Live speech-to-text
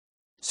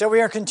So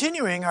we are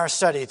continuing our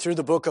study through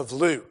the book of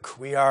Luke.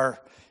 We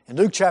are in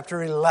Luke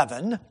chapter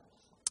 11,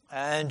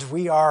 and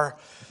we are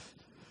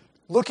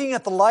looking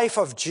at the life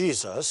of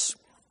Jesus.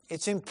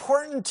 It's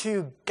important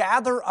to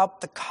gather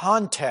up the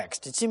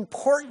context. It's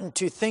important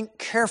to think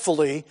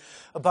carefully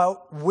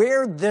about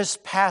where this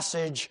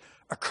passage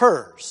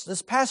occurs.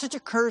 This passage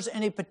occurs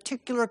in a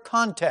particular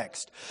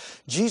context.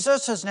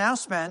 Jesus has now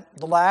spent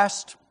the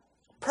last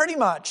pretty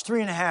much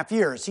 3.5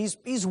 years.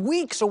 He's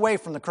weeks away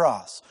from the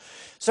cross.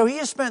 So he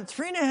has spent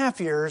 3.5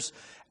 years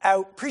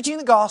out preaching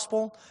the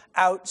gospel,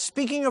 out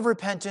speaking of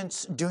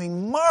repentance,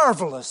 doing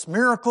marvelous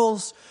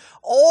miracles,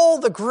 all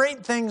the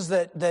great things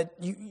that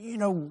you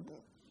know,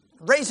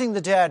 raising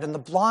the dead and the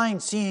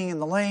blind seeing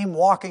and the lame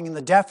walking and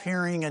the deaf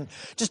hearing, and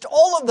just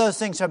all of those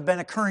things have been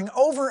occurring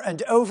over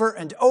and over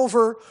and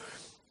over.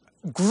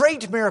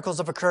 Great miracles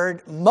have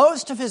occurred.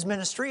 Most of his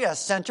ministry has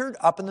centered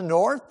up in the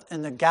north,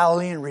 in the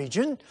Galilean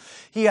region.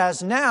 He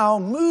has now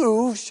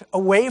moved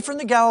away from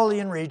the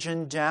Galilean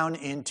region down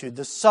into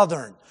the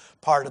southern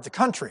part of the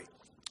country.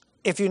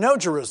 If you know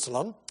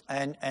Jerusalem,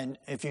 and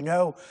if you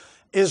know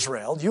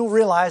Israel, you'll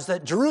realize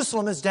that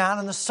Jerusalem is down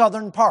in the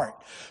southern part.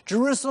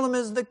 Jerusalem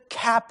is the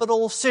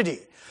capital city.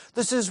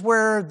 This is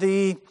where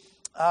the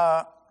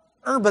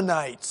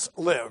urbanites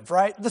live,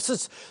 right? This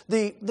is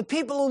the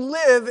people who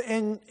live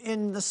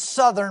in the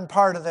southern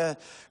part of the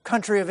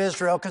country of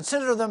Israel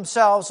consider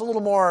themselves a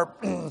little more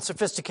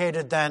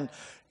sophisticated than,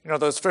 you know,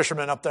 those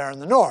fishermen up there in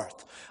the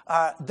north.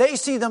 They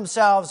see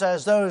themselves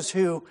as those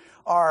who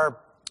are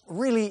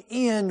really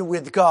in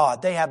with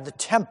God. They have the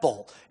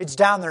temple. It's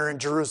down there in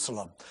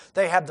Jerusalem.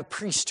 They have the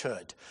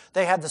priesthood.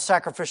 They have the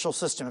sacrificial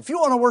system. If you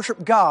want to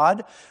worship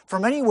God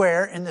from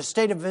anywhere in the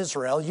state of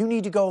Israel, you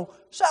need to go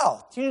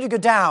south. You need to go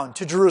down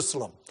to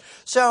Jerusalem.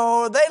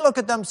 So they look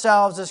at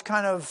themselves as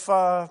kind of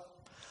a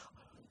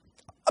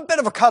bit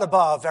of a cut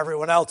above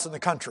everyone else in the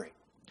country.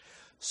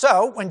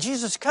 So when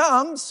Jesus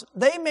comes,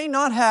 they may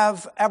not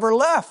have ever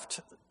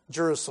left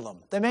Jerusalem.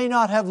 They may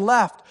not have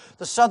left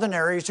the southern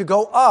area to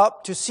go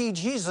up to see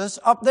Jesus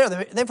up there.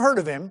 They've heard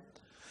of him,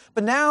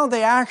 but now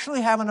they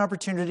actually have an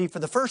opportunity for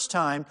the first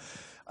time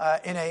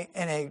in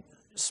a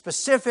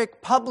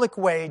specific public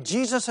way.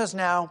 Jesus has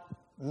now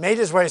made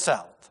his way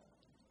south.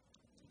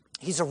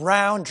 He's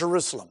around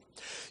Jerusalem.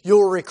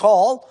 You'll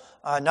recall,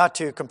 not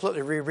to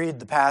completely reread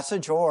the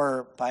passage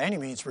or by any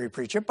means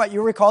repreach it, but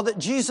you'll recall that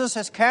Jesus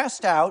has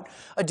cast out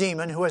a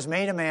demon who has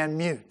made a man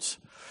mute.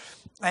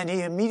 And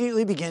he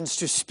immediately begins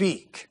to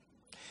speak.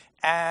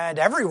 And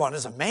everyone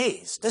is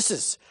amazed. This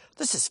is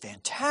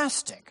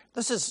fantastic.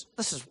 This is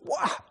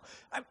wow.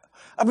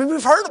 I mean,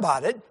 we've heard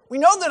about it. We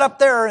know that up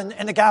there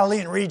in the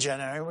Galilean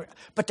region,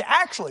 but to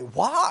actually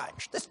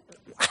watch this,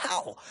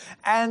 wow.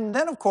 And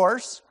then, of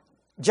course,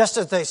 just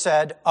as they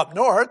said up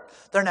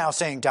north, they're now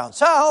saying down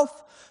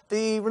south.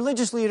 The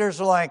religious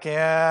leaders are like,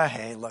 yeah,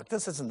 hey, look,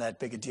 this isn't that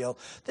big a deal.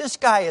 This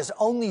guy is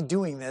only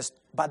doing this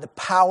by the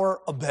power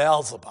of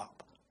Beelzebub.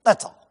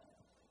 That's all.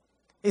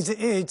 He's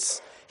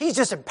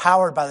just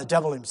empowered by the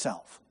devil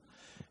himself.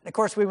 And of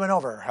course, we went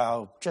over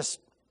how just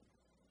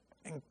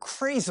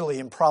crazily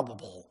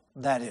improbable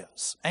that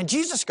is. And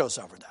Jesus goes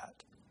over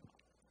that.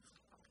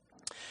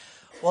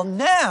 Well,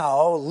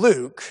 now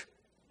Luke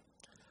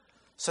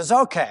says,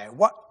 okay,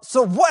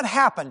 what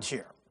happened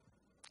here?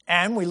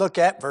 And we look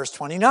at verse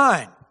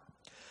 29.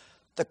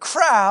 The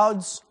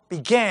crowds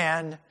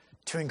began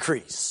to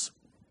increase.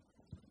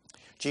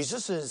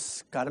 Jesus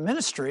has got a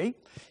ministry.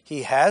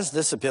 He has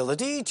this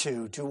ability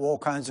to do all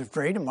kinds of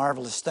great and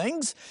marvelous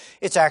things.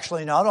 It's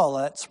actually not all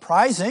that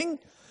surprising.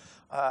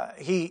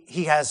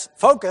 He has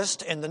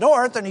focused in the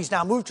north, and he's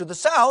now moved to the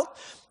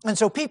south. And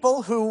so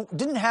people who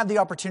didn't have the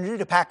opportunity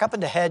to pack up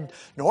and to head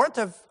north,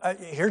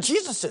 here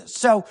Jesus is.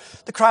 So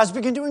the crowds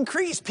begin to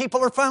increase.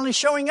 People are finally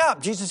showing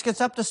up. Jesus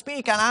gets up to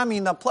speak, and I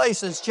mean, the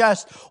place is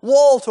just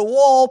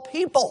wall-to-wall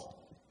people.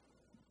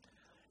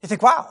 You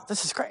think, wow,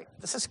 this is great.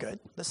 This is good.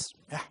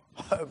 Yeah,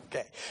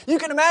 okay. You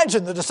can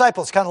imagine the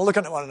disciples kind of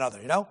looking at one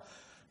another, you know.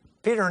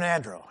 Peter and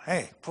Andrew,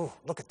 hey,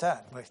 look at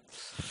that.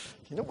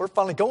 You know, we're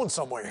finally going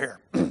somewhere here.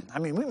 I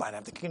mean, we might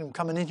have the kingdom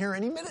coming in here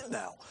any minute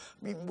now.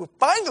 I mean,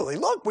 finally,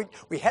 look,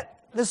 we had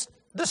this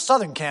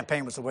southern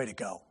campaign was the way to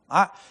go.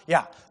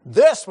 Yeah,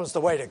 this was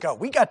the way to go.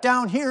 We got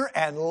down here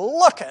and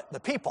look at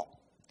the people.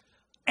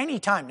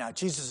 Anytime now,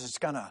 Jesus is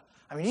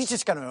he's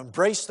just going to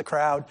embrace the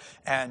crowd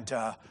and,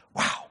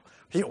 wow.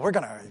 We're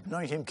going to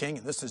anoint him king,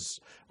 and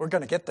we're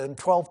going to get the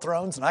 12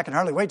 thrones, and I can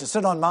hardly wait to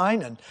sit on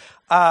mine. And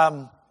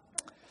not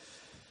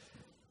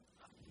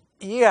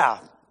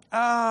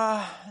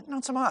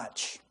so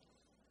much.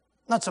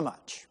 Not so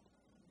much.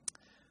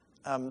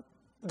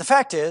 The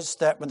fact is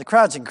that when the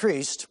crowds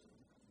increased,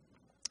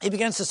 he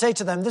begins to say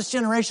to them, this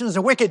generation is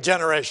a wicked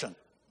generation.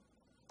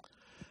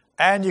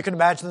 And you can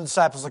imagine the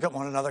disciples look at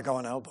one another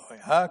going, oh boy,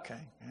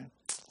 okay.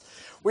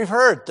 We've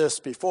heard this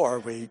before.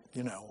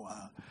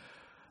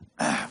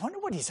 I wonder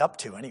what he's up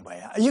to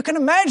anyway. You can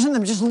imagine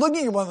them just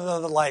looking at one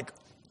another like,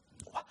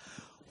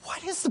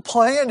 what is the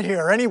plan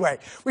here anyway?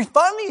 We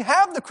finally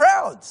have the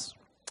crowds.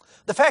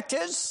 The fact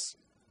is,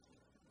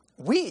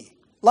 we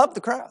love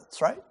the crowds,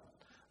 right?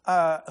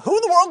 Who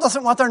in the world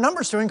doesn't want their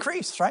numbers to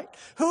increase, right?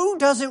 Who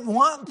doesn't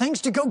want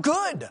things to go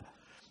good?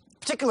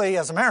 Particularly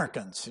as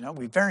Americans,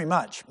 we very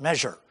much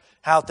measure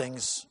how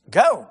things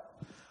go.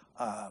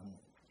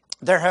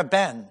 There have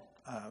been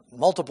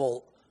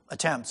multiple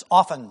attempts,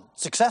 often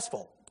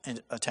successful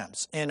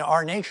attempts in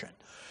our nation.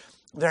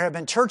 There have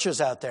been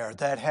churches out there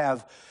that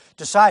have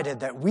decided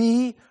that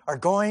we are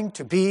going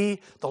to be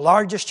the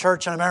largest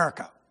church in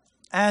America.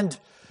 And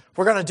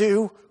we're going to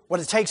do what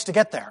it takes to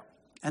get there.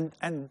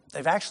 And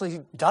they've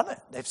actually done it.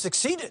 They've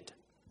succeeded.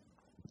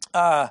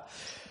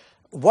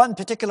 One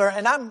particular,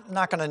 and I'm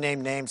not going to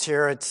name names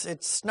here.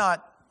 It's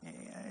not,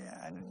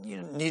 you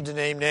don't need to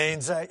name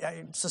names.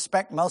 I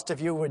suspect most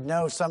of you would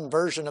know some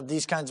version of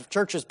these kinds of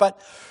churches.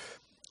 But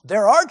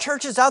there are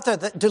churches out there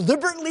that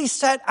deliberately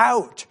set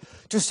out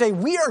to say,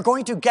 we are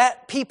going to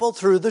get people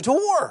through the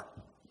door.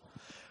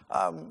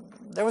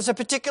 There was a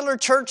particular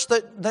church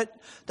that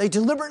they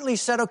deliberately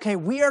said, okay,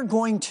 we are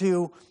going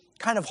to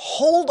kind of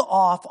hold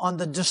off on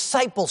the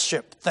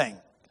discipleship thing.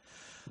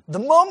 The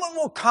moment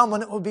will come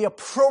when it will be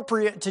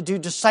appropriate to do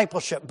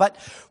discipleship. But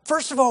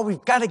first of all,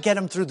 we've got to get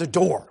them through the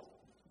door.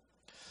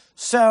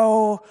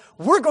 So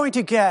we're going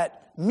to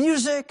get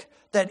music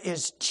that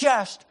is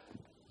just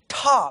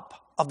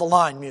top of the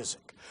line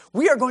music.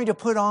 We are going to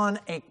put on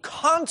a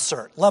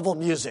concert level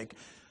music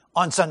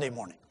on Sunday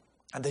morning.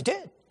 And they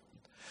did.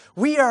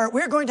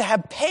 We're going to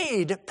have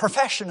paid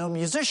professional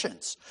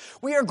musicians.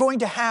 We are going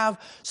to have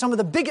some of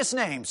the biggest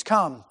names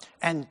come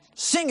and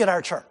sing at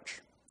our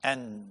church.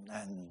 And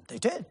they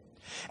did.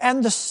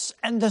 And the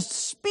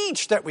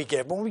speech that we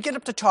give, when we get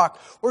up to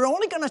talk, we're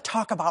only going to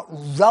talk about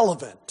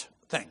relevant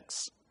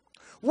things.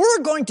 We're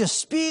going to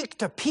speak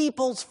to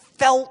people's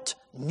felt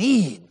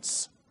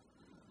needs.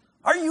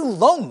 Are you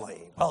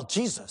lonely? Well,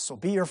 Jesus will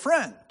be your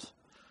friend.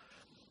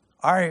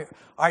 Are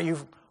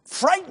you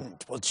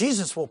frightened? Well,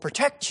 Jesus will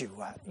protect you.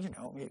 You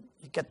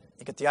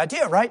get the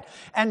idea, right?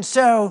 And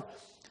so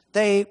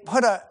they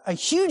put a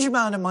huge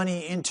amount of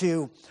money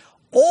into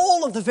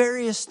all of the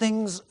various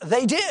things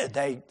they did.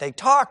 They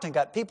talked and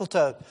got people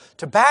to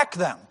back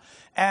them.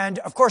 And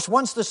of course,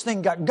 once this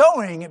thing got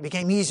going, it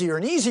became easier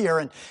and easier.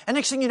 And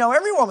next thing you know,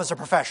 everyone was a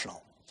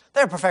professional.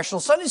 They're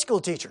professional Sunday school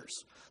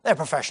teachers. They're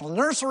professional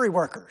nursery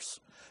workers.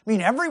 I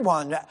mean,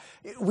 everyone,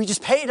 we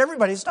just paid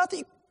everybody. It's not that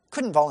you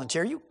couldn't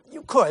volunteer. You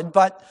could,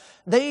 but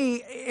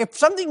if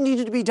something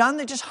needed to be done,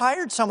 they just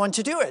hired someone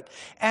to do it.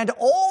 And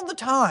all the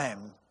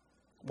time,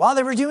 while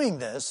they were doing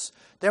this,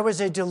 there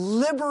was a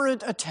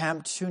deliberate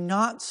attempt to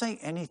not say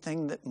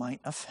anything that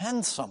might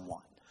offend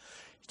someone.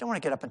 You don't want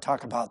to get up and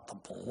talk about the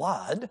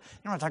blood. You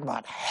don't want to talk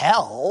about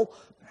hell.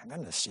 My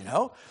goodness,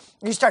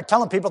 You start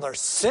telling people they're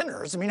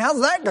sinners. I mean,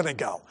 how's that going to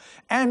go?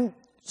 And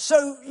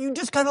so you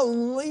just kind of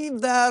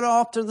leave that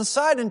off to the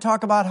side and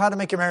talk about how to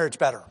make your marriage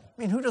better.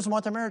 I mean, who doesn't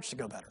want their marriage to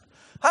go better?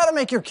 How to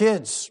make your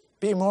kids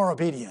be more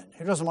obedient.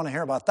 Who doesn't want to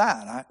hear about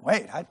that?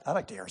 I'd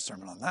like to hear a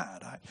sermon on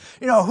that.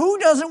 Who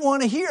doesn't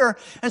want to hear?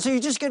 And so you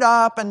just get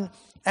up and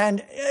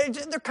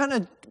they're kind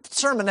of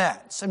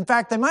sermonettes. In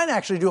fact, they might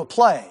actually do a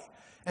play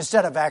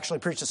instead of actually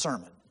preach a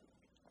sermon.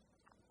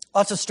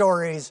 Lots of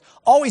stories,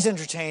 always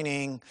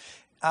entertaining,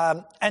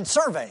 and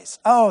surveys.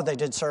 Oh, they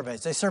did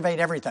surveys. They surveyed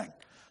everything.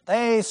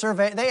 They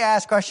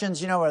asked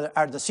questions,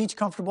 are the seats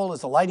comfortable?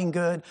 Is the lighting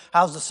good?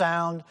 How's the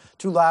sound?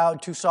 Too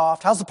loud, too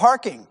soft? How's the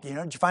parking?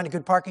 Did you find a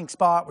good parking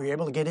spot? Were you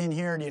able to get in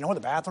here? Do you know where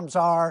the bathrooms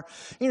are?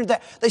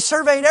 They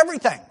surveyed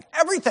everything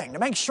to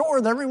make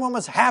sure that everyone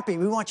was happy.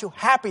 We want you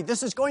happy.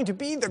 This is going to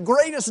be the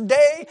greatest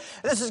day.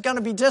 This is going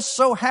to be just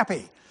so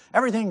happy.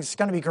 Everything's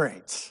going to be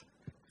great.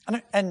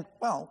 And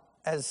well,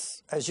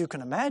 as you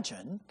can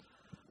imagine,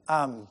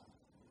 that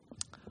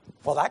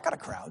got a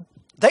crowd.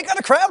 They got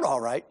a crowd,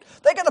 all right.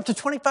 They got up to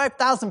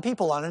 25,000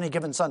 people on any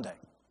given Sunday.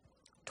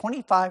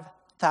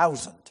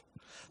 25,000.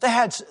 They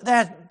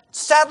had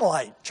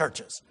satellite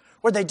churches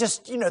where they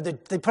just,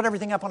 they put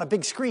everything up on a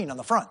big screen on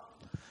the front.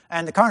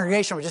 And the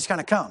congregation would just kind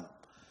of come.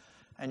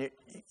 And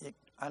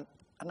I'm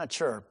not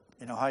sure,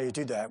 how you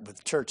do that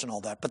with church and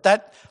all that. But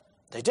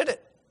they did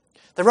it.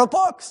 They wrote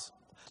books.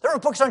 They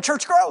wrote books on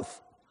church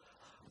growth.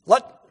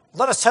 Let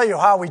us tell you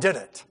how we did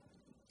it.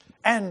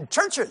 And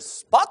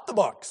churches bought the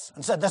books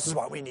and said, this is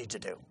what we need to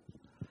do.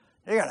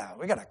 We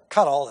gotta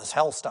cut all this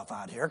hell stuff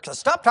out here. Because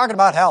stop talking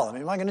about hell. I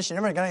mean, my goodness,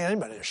 you're never going to get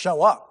anybody to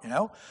show up,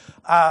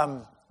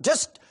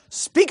 Just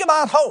speak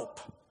about hope.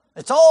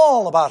 It's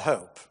all about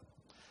hope.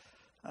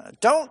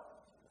 Don't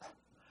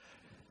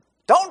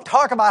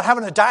talk about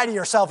having to die to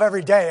yourself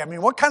every day. I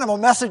mean, what kind of a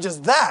message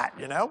is that,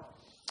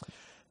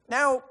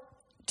 Now,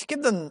 to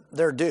give them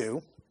their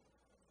due,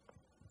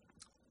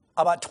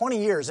 about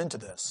 20 years into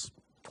this,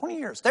 20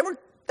 years, they were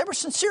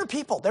sincere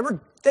people. They were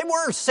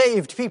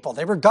saved people.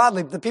 They were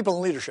godly, the people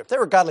in leadership. They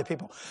were godly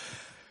people.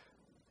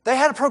 They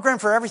had a program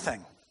for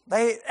everything.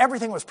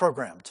 Everything was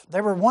programmed.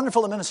 They were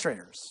wonderful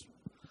administrators.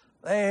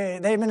 They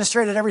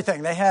administrated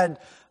everything. They had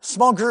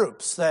small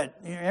groups that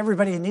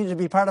everybody needed to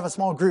be part of a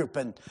small group.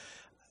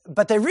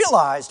 But they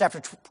realized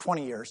after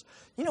 20 years,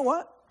 you know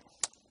what?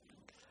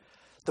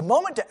 The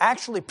moment to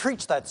actually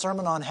preach that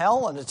sermon on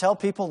hell and to tell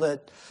people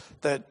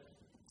that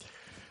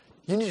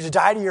You need to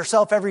die to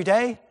yourself every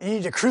day. You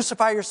need to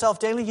crucify yourself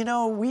daily. You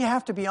know, we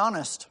have to be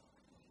honest.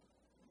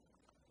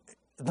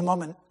 The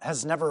moment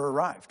has never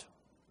arrived.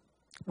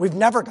 We've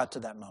never got to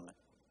that moment.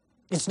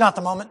 It's not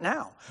the moment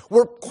now.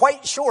 We're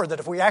quite sure that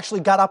if we actually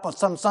got up on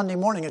some Sunday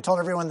morning and told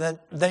everyone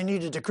that they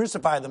needed to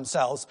crucify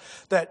themselves,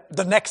 that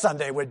the next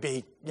Sunday would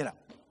be, yeah.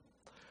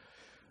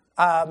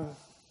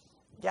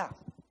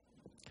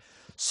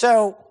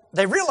 So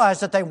they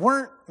realized that they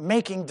weren't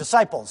making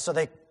disciples, so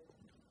they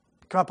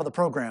come up with a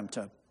program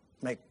to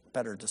make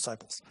better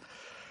disciples.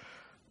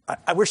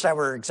 I wish I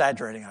were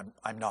exaggerating.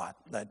 I'm not.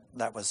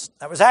 That was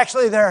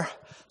actually their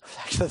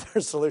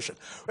solution.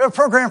 We have a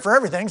program for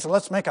everything, so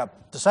let's make a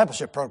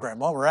discipleship program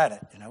while we're at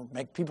it.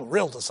 Make people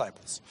real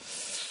disciples.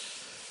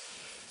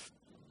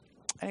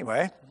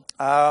 Anyway,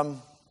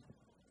 numbers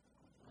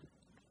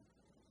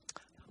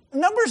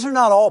are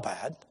not all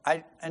bad,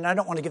 and I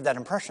don't want to give that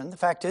impression. The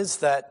fact is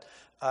that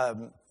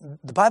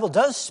the Bible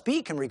does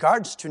speak in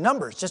regards to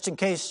numbers. Just in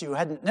case you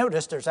hadn't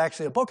noticed, there's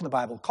actually a book in the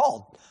Bible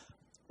called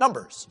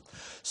Numbers.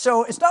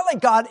 So it's not like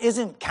God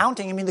isn't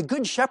counting. I mean, the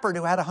good shepherd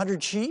who had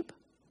 100 sheep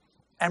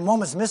and one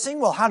was missing,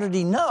 well, how did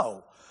he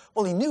know?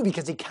 Well, he knew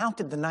because he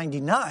counted the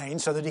 99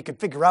 so that he could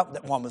figure out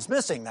that one was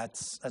missing.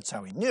 That's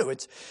how he knew.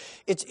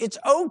 It's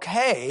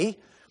okay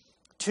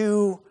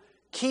to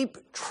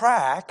keep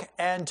track,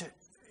 and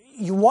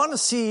you want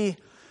to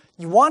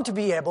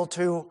be able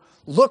to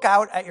look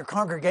out at your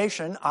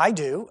congregation, I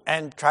do,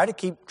 and try to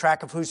keep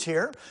track of who's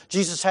here.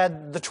 Jesus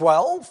had the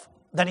 12,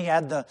 then he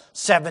had the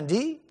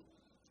 70,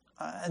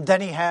 and then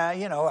he had,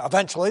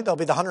 eventually there'll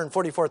be the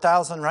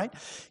 144,000, right?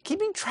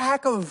 Keeping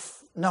track of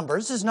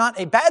numbers is not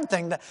a bad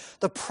thing.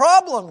 The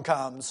problem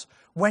comes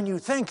when you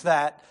think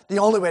that the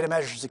only way to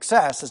measure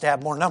success is to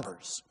have more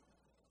numbers.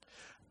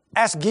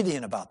 Ask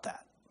Gideon about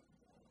that.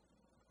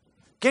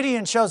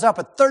 Gideon shows up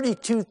with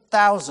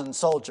 32,000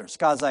 soldiers.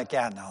 God's like,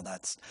 yeah, no,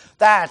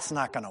 that's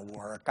not going to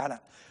work.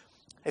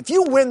 If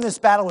you win this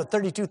battle with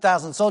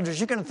 32,000 soldiers,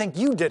 you're going to think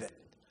you did it.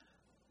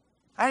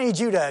 I need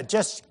you to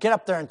just get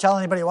up there and tell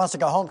anybody who wants to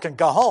go home can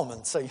go home.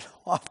 And so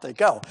off they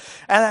go.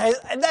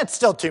 And that's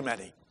still too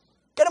many.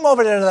 Get them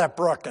over there to that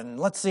brook and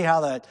let's see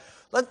how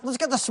let's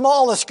get the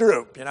smallest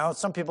group.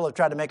 Some people have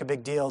tried to make a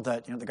big deal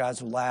that, the guys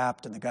who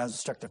lapped and the guys who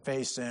stuck their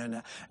face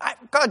in.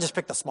 God just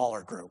picked the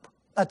smaller group.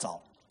 That's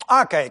all.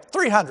 Okay,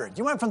 300.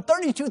 You went from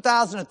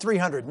 32,000 to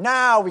 300.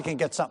 Now we can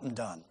get something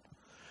done.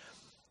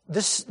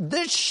 This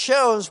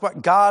shows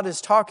what God is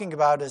talking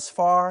about as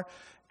far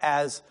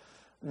as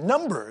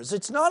numbers.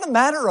 It's not a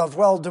matter of,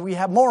 well, do we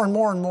have more and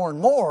more and more and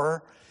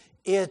more?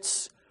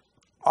 It's,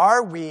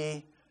 are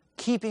we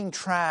keeping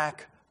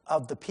track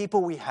of the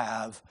people we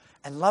have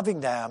and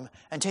loving them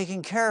and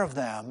taking care of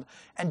them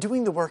and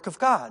doing the work of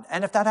God?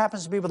 And if that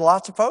happens to be with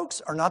lots of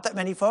folks or not that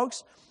many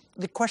folks,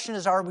 the question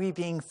is, are we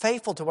being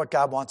faithful to what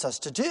God wants us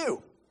to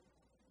do?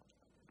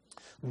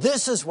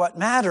 This is what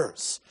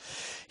matters.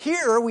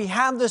 Here we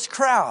have this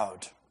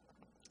crowd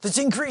that's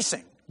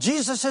increasing.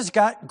 Jesus has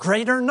got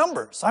greater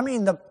numbers. I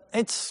mean,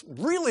 it's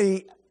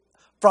really,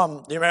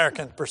 from the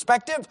American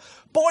perspective,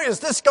 boy,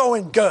 is this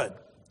going good.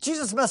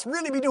 Jesus must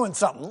really be doing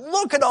something.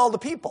 Look at all the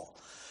people.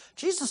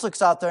 Jesus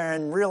looks out there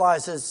and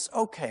realizes,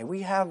 okay,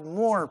 we have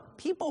more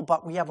people,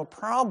 but we have a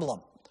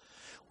problem.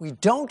 We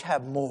don't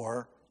have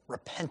more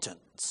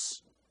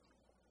repentance.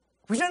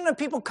 We don't have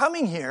people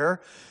coming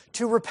here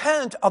to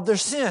repent of their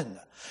sin.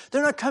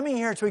 They're not coming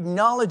here to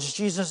acknowledge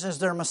Jesus as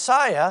their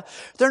Messiah.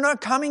 They're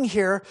not coming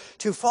here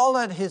to fall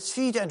at his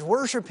feet and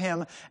worship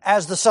him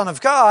as the Son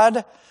of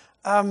God.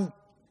 Look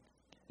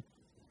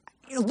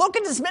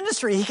at his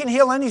ministry. He can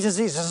heal any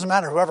disease. It doesn't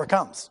matter whoever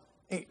comes.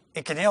 He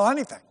can heal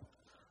anything.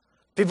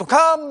 People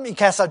come, he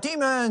casts out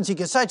demons, he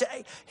gets sight.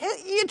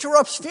 He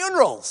interrupts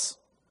funerals.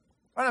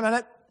 Wait a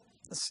minute.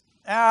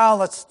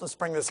 Let's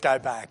bring this guy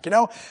back.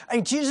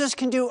 Jesus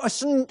can do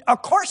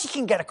of course he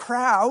can get a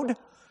crowd.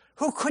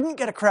 Who couldn't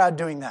get a crowd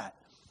doing that?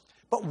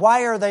 But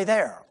why are they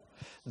there?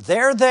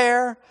 They're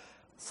there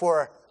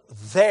for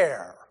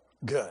their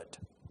good.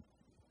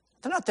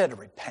 They're not there to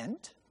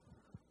repent.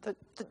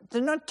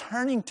 They're not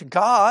turning to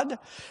God.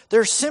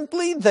 They're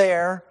simply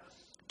there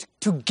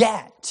to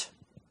get.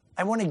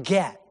 I want to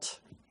get.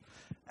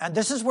 And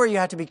this is where you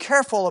have to be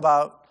careful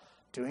about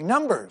doing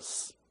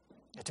numbers.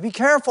 You have to be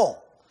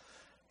careful.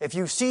 If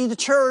you see the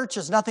church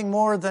as nothing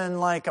more than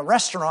like a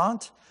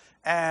restaurant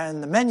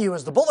and the menu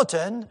is the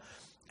bulletin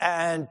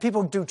and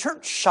people do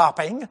church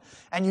shopping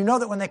and you know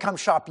that when they come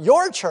shop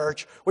your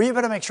church, well, you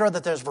better make sure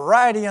that there's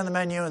variety on the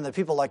menu and that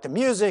people like the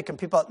music and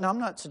people... No, I'm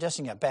not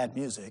suggesting you have bad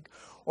music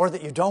or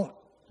that you don't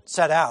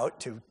set out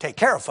to take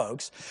care of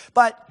folks.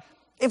 But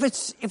if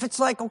it's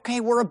like, okay,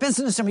 we're a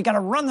business and we got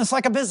to run this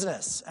like a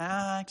business.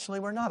 Actually,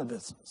 we're not a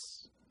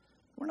business.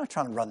 We're not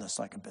trying to run this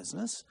like a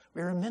business.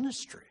 We're a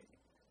ministry.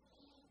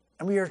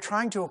 And we are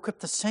trying to equip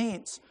the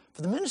saints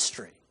for the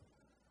ministry.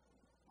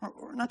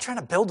 We're not trying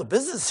to build a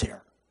business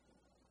here.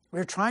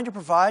 We're trying to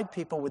provide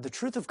people with the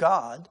truth of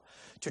God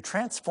to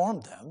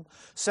transform them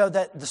so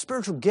that the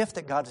spiritual gift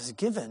that God has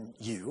given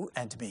you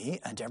and me,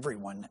 and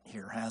everyone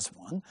here has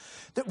one,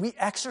 that we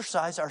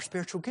exercise our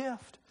spiritual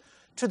gift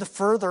to the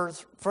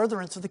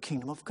furtherance of the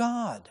kingdom of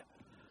God.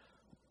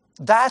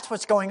 That's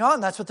what's going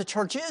on. That's what the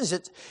church is.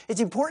 It's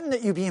important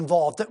that you be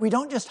involved, that we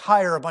don't just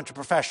hire a bunch of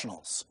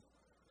professionals.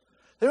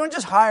 They don't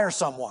just hire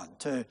someone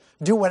to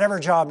do whatever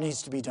job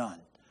needs to be done.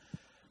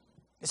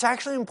 It's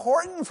actually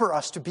important for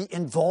us to be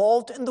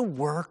involved in the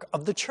work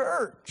of the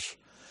church.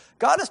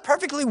 God is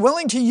perfectly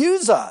willing to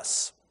use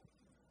us.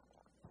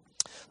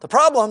 The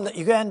problem that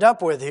you end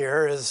up with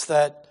here is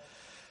that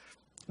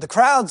the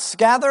crowds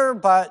gather,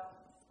 but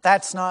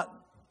that's not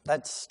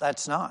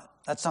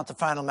the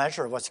final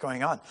measure of what's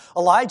going on.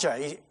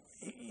 Elijah,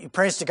 he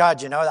prays to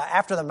God,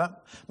 after the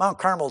Mount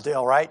Carmel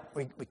deal, right?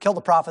 We killed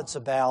the prophets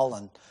of Baal,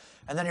 and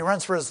then he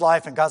runs for his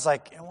life, and God's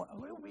like, what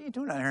are you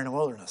doing out here in the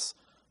wilderness?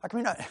 How come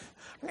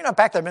you're not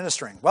back there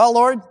ministering? Well,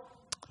 Lord,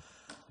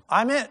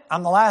 I'm it.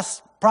 I'm the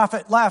last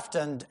prophet left,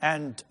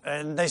 and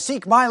they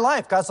seek my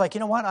life. God's like, you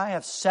know what? I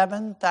have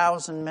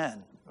 7,000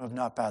 men who have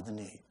not bowed the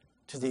knee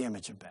to the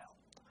image of Baal.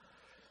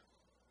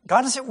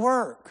 God is at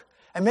work,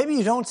 and maybe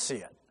you don't see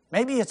it.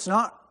 Maybe it's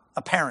not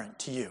apparent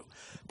to you,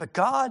 but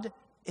God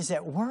is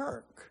at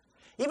work.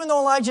 Even though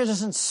Elijah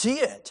doesn't see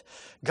it,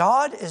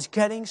 God is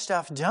getting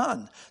stuff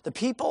done. The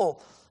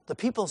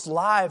people's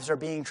lives are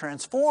being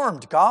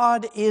transformed.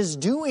 God is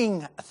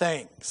doing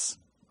things.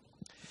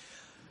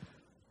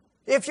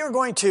 If you're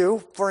going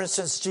to, for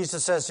instance,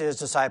 Jesus says to his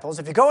disciples,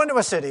 if you go into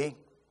a city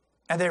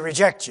and they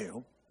reject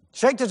you,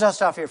 shake the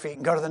dust off your feet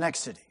and go to the next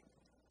city.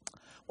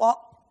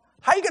 Well,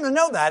 how are you going to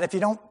know that if you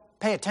don't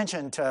pay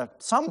attention to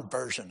some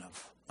version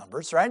of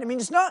numbers, right? I mean,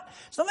 it's not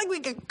like we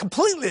can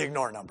completely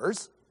ignore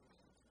numbers,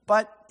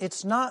 but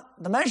it's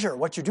not the measure.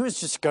 What you do is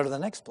just go to the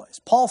next place.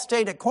 Paul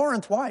stayed at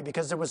Corinth. Why?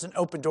 Because there was an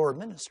open door of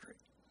ministry.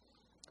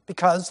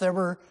 Because there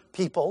were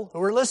people who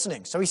were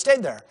listening. So he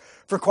stayed there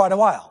for quite a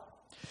while.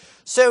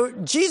 So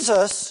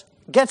Jesus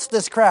gets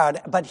this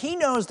crowd, but he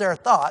knows their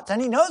thoughts,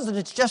 and he knows that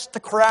it's just the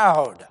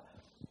crowd.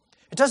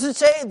 It doesn't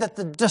say that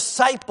the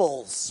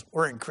disciples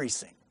were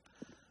increasing.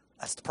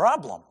 That's the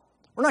problem.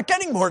 We're not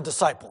getting more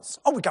disciples.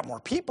 Oh, we got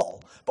more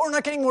people, but we're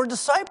not getting more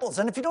disciples.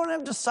 And if you don't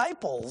have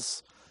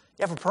disciples,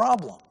 you have a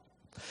problem.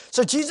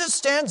 So Jesus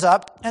stands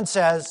up and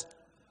says,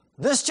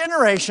 this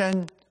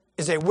generation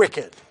is a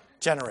wicked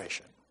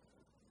generation.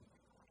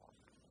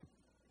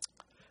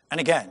 And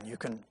again, you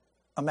can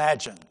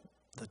imagine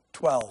the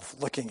 12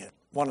 looking at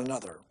one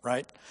another,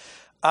 right?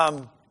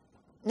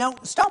 Now,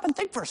 stop and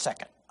think for a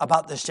second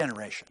about this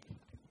generation.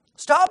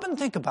 Stop and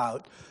think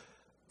about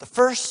the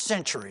first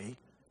century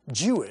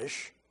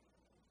Jewish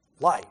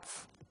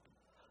life.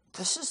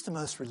 This is the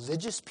most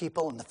religious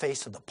people on the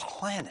face of the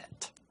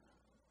planet.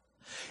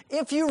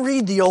 If you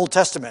read the Old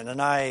Testament,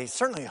 and I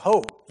certainly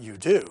hope you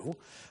do,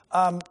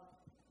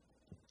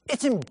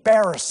 it's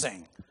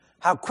embarrassing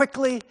how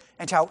quickly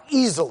and how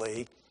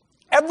easily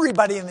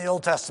everybody in the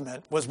Old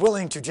Testament was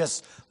willing to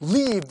just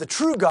leave the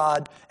true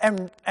God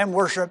and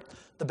worship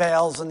the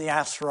Baals and the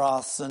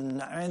Ashtaroths. And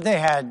I mean, they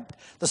had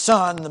the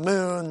sun, the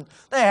moon.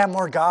 They had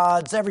more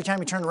gods. Every time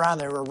you turned around,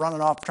 they were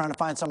running off trying to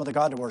find some other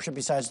god to worship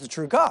besides the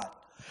true God.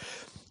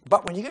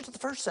 But when you get to the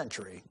first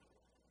century,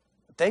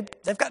 they've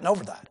gotten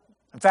over that.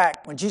 In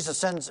fact, when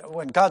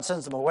God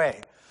sends them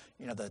away,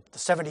 the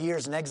 70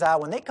 years in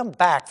exile, when they come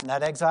back from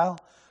that exile,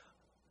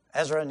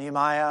 Ezra,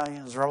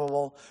 Nehemiah,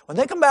 Zerubbabel, when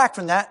they come back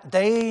from that,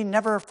 they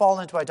never fall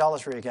into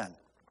idolatry again.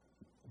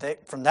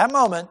 From that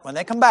moment, when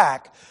they come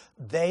back,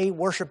 they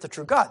worship the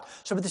true God.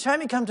 So by the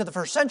time you come to the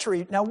first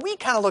century, now we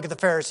kind of look at the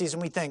Pharisees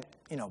and we think,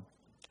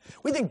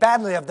 we think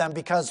badly of them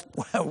because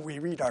we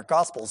read our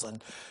Gospels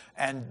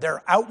and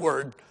their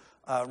outward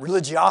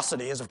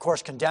religiosity is, of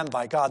course, condemned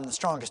by God in the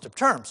strongest of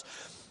terms.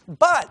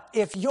 But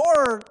if you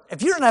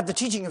don't have the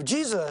teaching of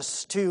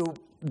Jesus to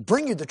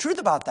bring you the truth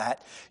about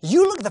that,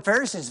 you look at the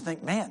Pharisees and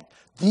think, man,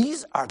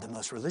 these are the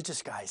most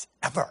religious guys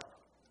ever.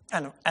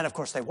 And of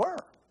course they were.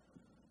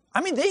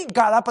 I mean, they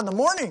got up in the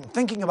morning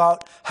thinking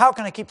about, how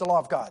can I keep the law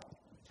of God?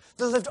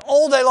 They lived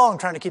all day long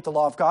trying to keep the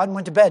law of God and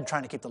went to bed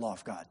trying to keep the law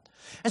of God.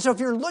 And so if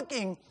you're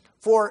looking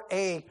for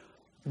a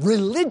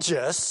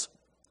religious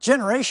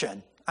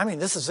generation, I mean,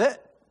 this is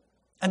it.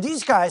 And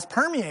these guys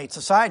permeate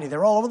society.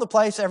 They're all over the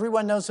place.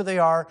 Everyone knows who they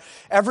are.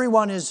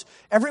 Everyone is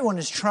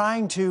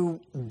trying to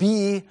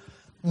be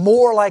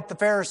more like the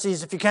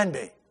Pharisees if you can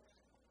be.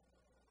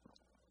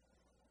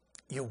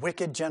 You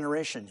wicked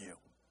generation, you.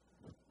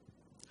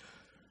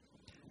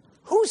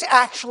 Who's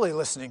actually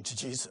listening to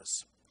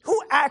Jesus?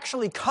 Who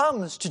actually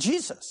comes to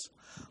Jesus?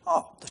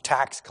 Oh, the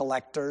tax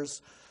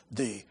collectors,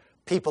 the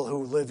people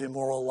who live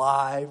immoral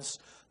lives,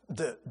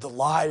 the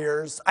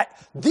liars.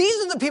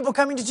 These are the people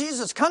coming to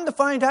Jesus. Come to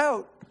find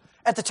out,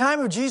 at the time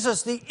of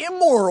Jesus, the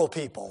immoral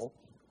people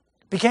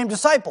became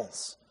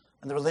disciples.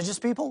 And the religious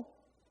people,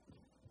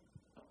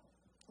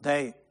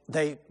 they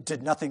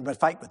did nothing but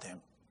fight with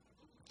him.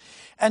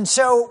 And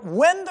so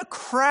when the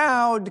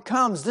crowd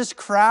comes, this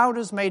crowd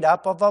is made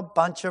up of a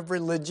bunch of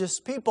religious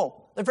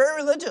people. They're very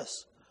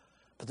religious,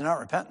 but they're not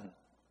repentant.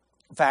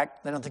 In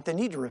fact, they don't think they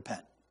need to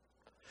repent.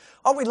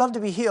 Oh, we'd love to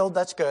be healed.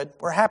 That's good.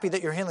 We're happy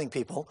that you're healing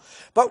people.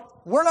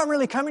 But we're not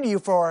really coming to you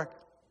for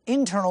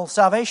internal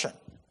salvation.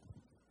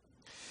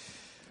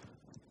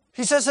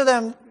 He says to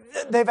them,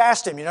 they've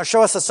asked him,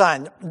 show us a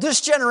sign.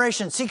 This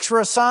generation seeks for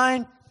a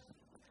sign.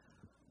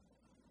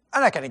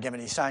 I'm not going to give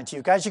any sign to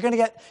you guys.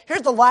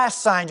 Here's the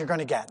last sign you're going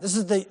to get. This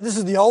is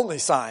the only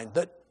sign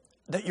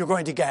that you're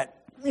going to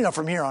get,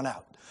 from here on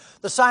out.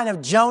 The sign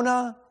of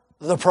Jonah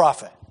the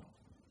prophet.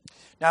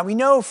 Now we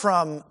know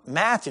from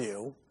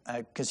Matthew,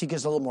 because he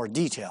gives a little more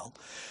detail,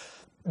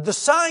 the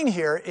sign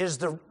here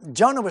is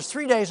Jonah was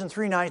 3 days and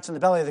 3 nights in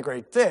the belly of the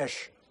great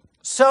fish.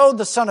 So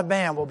the Son of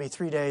Man will be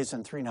 3 days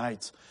and 3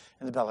 nights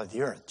in the belly of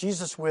the earth.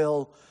 Jesus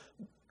will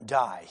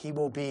die. He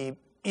will be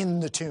in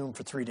the tomb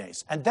for 3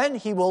 days. And then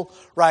he will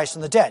rise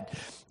from the dead.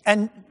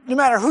 And no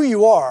matter who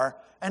you are,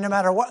 and no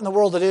matter what in the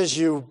world it is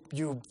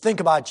you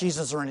think about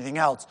Jesus or anything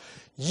else,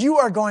 you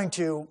are going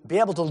to be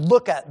able to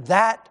look at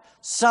that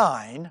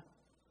sign,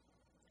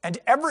 and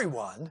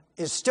everyone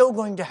is still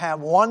going to have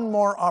one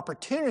more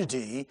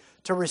opportunity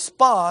to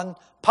respond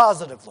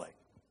positively.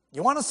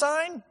 You want a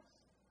sign?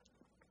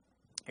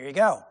 Here you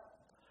go.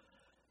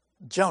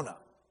 Jonah.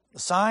 The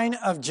sign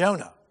of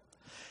Jonah.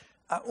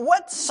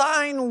 What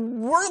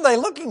sign were they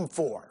looking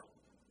for?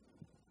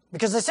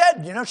 Because they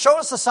said, show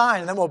us a sign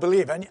and then we'll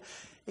believe. And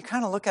you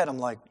kind of look at them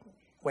like,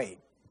 wait,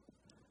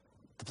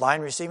 the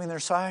blind receiving their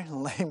sight, the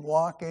lame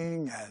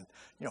walking,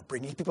 and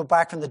bringing people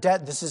back from the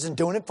dead, this isn't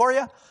doing it for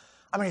you?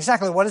 I mean,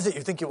 exactly what is it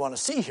you think you want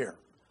to see here?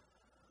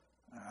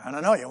 I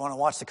don't know. You want to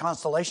watch the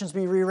constellations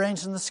be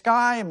rearranged in the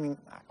sky? I mean,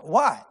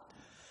 why?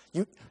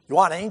 You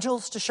want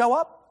angels to show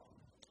up?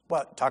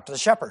 Well, talk to the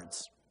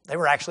shepherds. They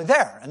were actually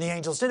there, and the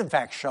angels did in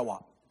fact show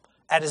up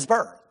at his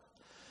birth.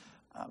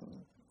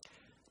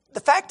 The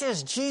fact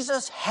is,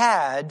 Jesus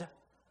had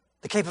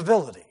the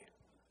capability.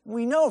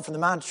 We know from the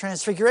Mount of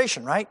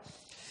Transfiguration, right?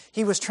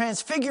 He was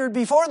transfigured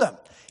before them.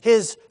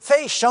 His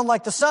face shone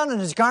like the sun, and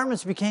his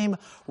garments became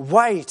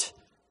white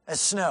as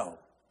snow.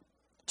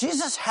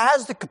 Jesus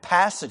has the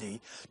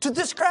capacity to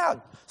this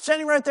crowd.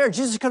 Standing right there,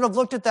 Jesus could have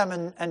looked at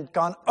them and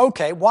gone,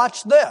 okay,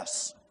 watch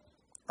this.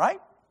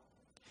 Right?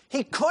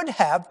 He could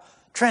have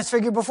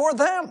transfigured before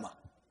them.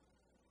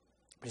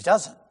 But he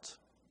doesn't.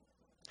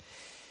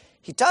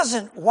 He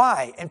doesn't.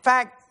 Why? In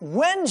fact,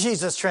 when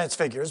Jesus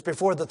transfigures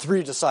before the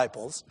 3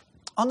 disciples,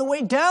 on the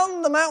way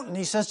down the mountain,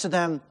 he says to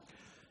them,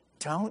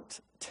 don't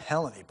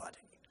tell anybody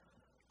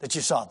that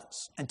you saw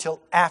this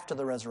until after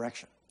the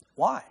resurrection.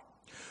 Why?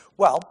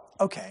 Well,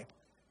 okay.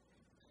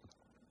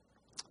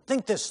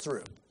 Think this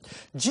through.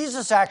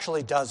 Jesus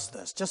actually does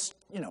this. Just,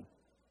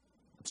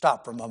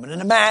 stop for a moment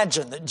and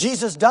imagine that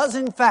Jesus does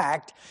in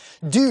fact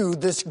do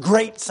this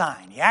great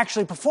sign. He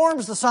actually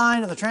performs the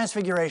sign of the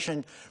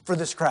transfiguration for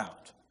this crowd.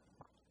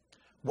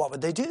 What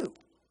would they do?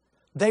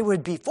 They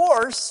would be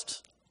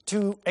forced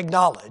to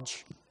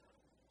acknowledge,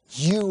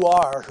 you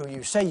are who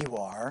you say you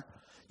are.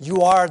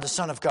 You are the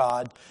Son of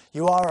God.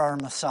 You are our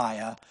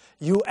Messiah.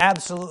 You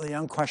absolutely,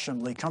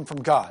 unquestionably come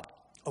from God.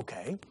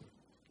 Okay.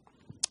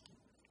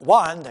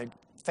 One, the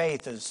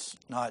faith is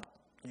not,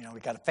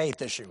 we've got a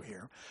faith issue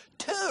here.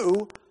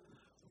 2,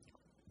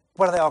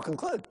 what do they all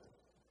conclude?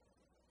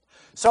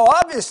 So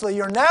obviously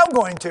you're now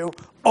going to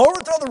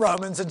overthrow the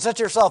Romans and set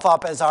yourself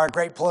up as our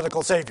great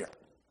political savior.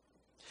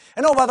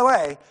 And oh, by the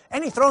way,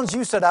 any thrones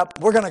you set up,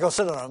 we're going to go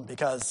sit on them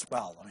because,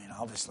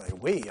 obviously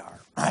we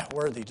are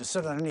worthy to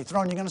sit on any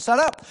throne you're going to set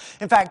up.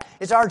 In fact,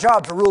 it's our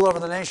job to rule over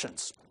the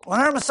nations. When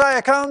our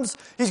Messiah comes,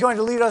 he's going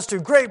to lead us to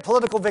great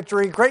political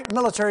victory, great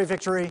military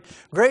victory,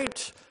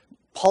 great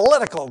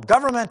political,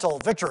 governmental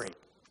victory.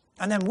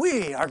 And then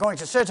we are going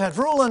to sit and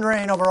rule and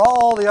reign over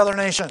all the other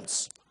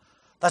nations.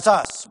 That's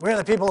us. We're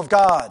the people of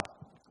God.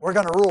 We're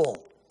going to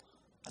rule.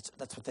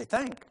 That's what they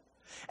think.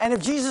 And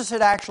if Jesus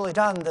had actually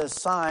done this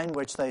sign,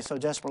 which they so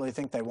desperately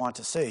think they want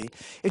to see,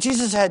 if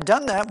Jesus had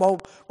done that, well,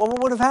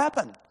 what would have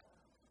happened?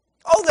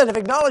 Oh, they'd have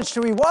acknowledged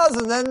who he was,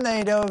 and then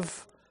they'd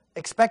have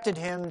expected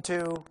him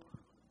to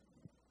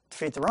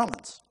defeat the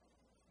Romans.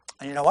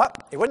 And you know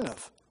what? He wouldn't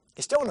have.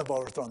 He still wouldn't have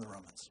overthrown the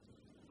Romans.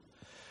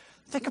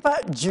 Think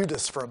about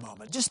Judas for a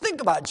moment. Just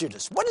think about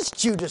Judas. What is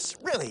Judas,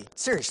 really,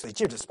 seriously,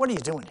 Judas, what are you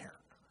doing here?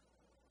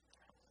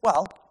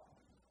 Well,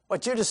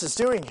 what Judas is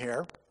doing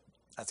here,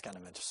 that's kind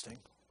of interesting.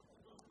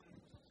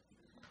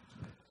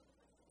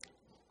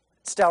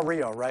 It's Del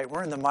Rio, right?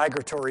 We're in the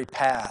migratory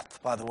path,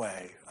 by the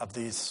way, of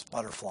these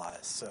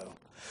butterflies. So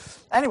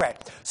anyway,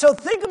 so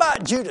think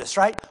about Judas,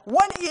 right?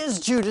 What is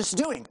Judas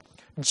doing?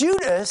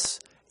 Judas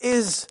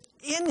is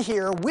in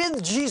here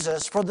with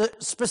Jesus for the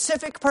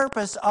specific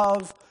purpose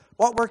of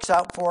what works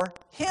out for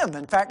him.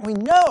 In fact, we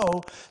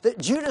know that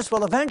Judas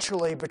will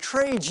eventually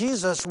betray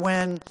Jesus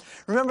when,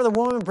 remember the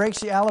woman breaks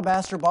the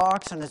alabaster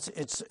box and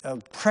it's a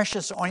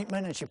precious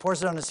ointment and she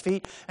pours it on his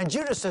feet. And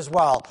Judas says,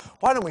 well,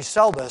 why don't we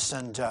sell this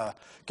and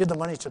give the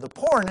money to the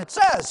poor? And it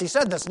says, he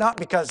said this not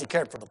because he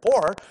cared for the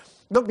poor,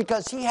 but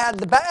because he had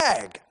the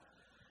bag.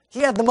 He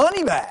had the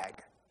money bag.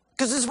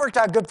 Because this worked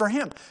out good for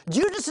him.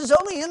 Judas is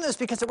only in this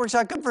because it works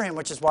out good for him,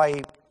 which is why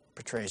he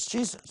betrays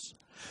Jesus.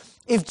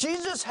 If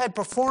Jesus had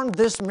performed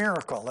this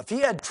miracle, if he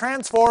had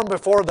transformed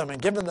before them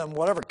and given them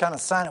whatever kind of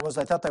sign it was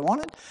they thought they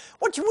wanted,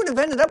 what you would have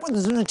ended up with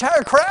is an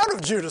entire crowd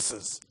of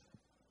Judases.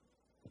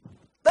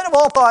 They'd have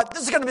all thought,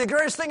 this is going to be the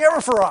greatest thing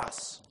ever for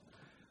us.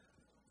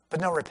 But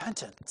no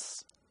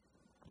repentance.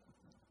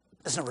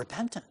 There's no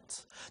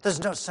repentance. There's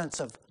no sense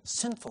of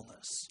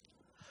sinfulness.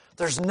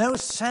 There's no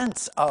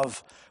sense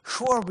of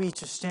who are we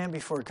to stand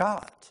before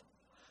God.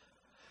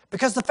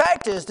 Because the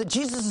fact is that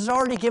Jesus has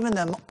already given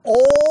them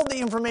all the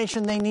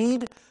information they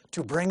need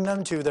to bring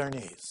them to their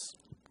knees.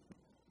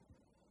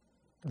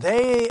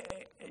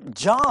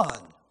 John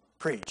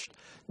preached.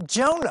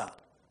 Jonah,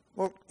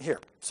 well, here,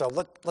 so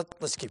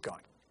let's keep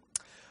going.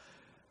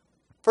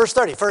 Verse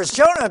 30, for as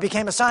Jonah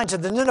became a sign to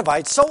the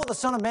Ninevites, so will the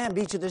Son of Man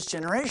be to this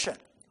generation.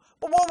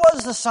 But what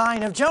was the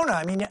sign of Jonah?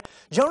 I mean,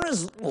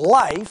 Jonah's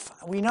life,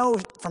 we know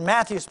from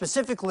Matthew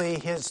specifically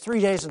his 3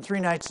 days and 3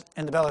 nights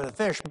in the belly of the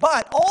fish,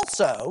 but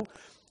also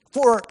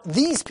for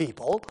these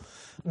people,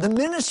 the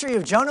ministry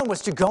of Jonah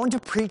was to go and to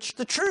preach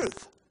the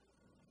truth.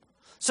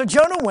 So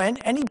Jonah went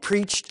and he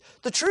preached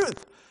the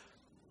truth.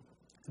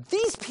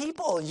 These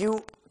people,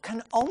 you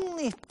can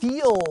only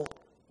feel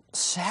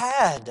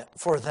sad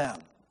for them.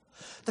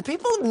 The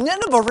people of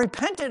Nineveh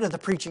repented of the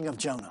preaching of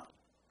Jonah.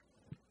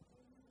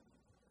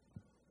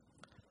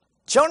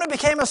 Jonah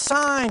became a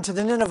sign to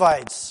the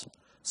Ninevites.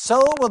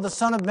 So will the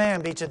Son of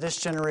Man be to this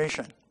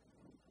generation.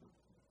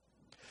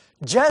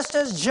 Just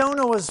as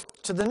Jonah was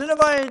to the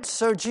Ninevites,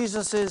 so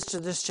Jesus is to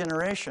this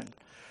generation.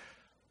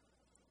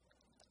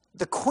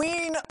 The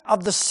Queen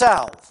of the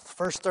South,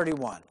 verse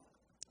 31,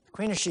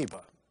 Queen of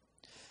Sheba.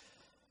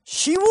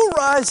 She will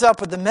rise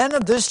up with the men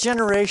of this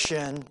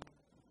generation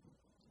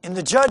in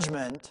the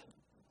judgment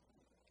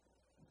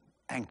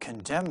and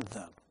condemn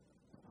them.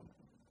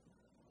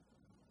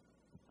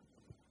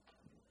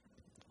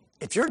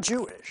 If you're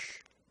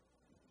Jewish,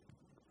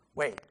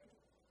 wait,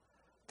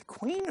 the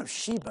Queen of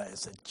Sheba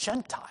is a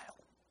Gentile.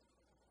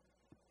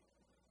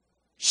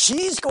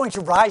 She's going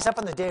to rise up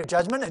on the day of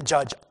judgment and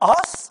judge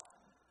us?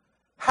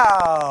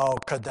 How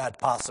could that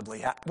possibly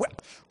happen?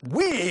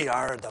 We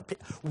are the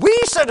people. We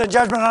sit in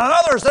judgment on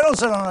others. They don't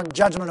sit on a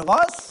judgment of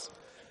us.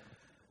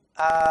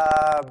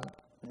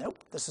 Nope,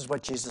 this is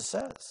what Jesus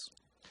says.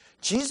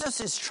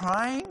 Jesus is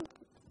trying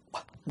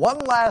one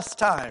last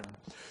time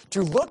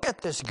to look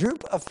at this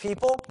group of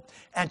people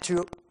and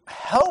to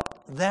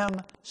help them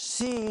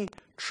see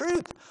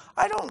truth.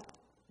 I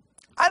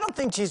don't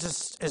think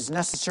Jesus is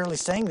necessarily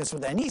saying this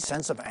with any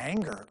sense of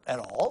anger at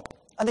all.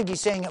 I think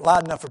he's saying it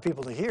loud enough for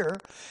people to hear,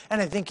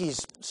 and I think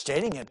he's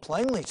stating it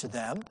plainly to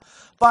them.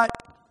 But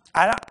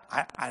I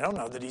don't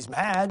know that he's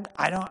mad.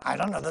 I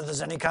don't know that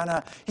there's any kind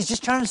of. He's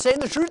just trying to say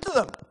the truth to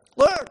them.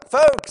 Look,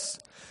 folks,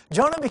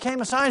 Jonah became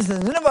a sign to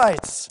the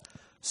Ninevites.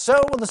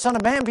 So will the Son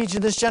of Man be to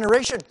this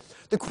generation.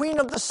 The Queen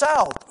of the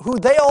South, who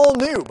they all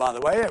knew, by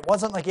the way, it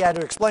wasn't like he had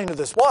to explain who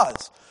this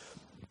was.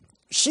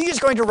 She is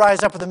going to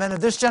rise up with the men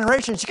of this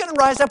generation. She's going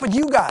to rise up with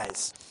you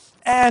guys.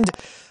 And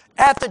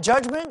at the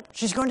judgment,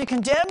 she's going to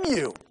condemn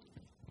you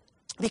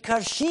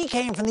because she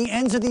came from the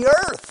ends of the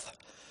earth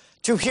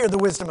to hear the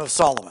wisdom of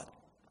Solomon.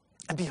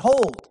 And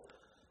behold,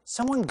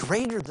 someone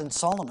greater than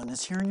Solomon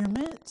is here in your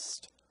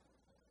midst.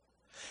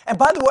 And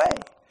by the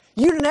way,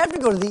 you didn't have to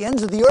go to the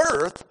ends of the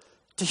earth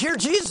to hear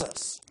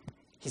Jesus.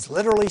 He's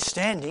literally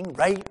standing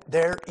right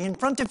there in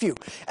front of you.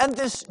 And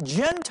this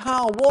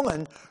Gentile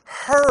woman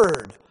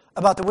heard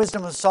about the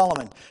wisdom of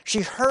Solomon.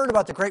 She heard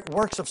about the great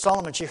works of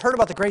Solomon. She heard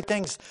about the great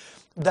things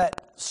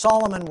that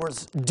Solomon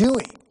was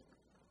doing.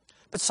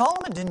 But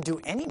Solomon didn't do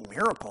any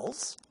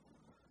miracles.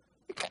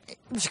 He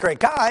was a great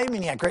guy. I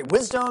mean, he had great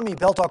wisdom. He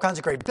built all kinds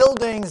of great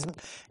buildings.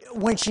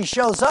 When she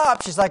shows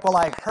up, she's like, well,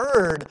 I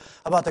heard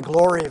about the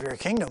glory of your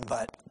kingdom,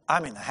 but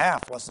the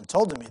half wasn't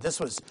told to me.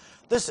 This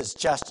is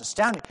just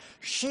astounding.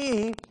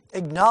 She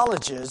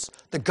acknowledges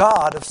the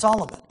God of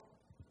Solomon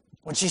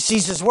when she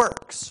sees his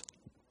works.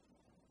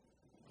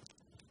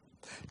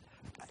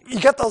 You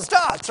get those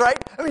dots, right?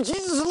 I mean,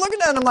 Jesus is looking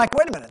at him like,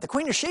 wait a minute, the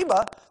Queen of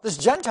Sheba, this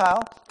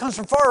Gentile, comes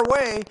from far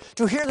away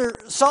to hear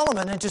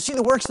Solomon and to see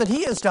the works that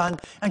he has done,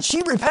 and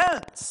she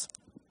repents.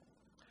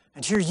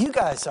 And here you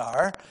guys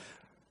are,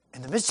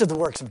 in the midst of the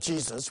works of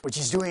Jesus, which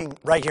he's doing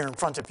right here in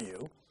front of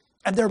you,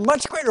 and they're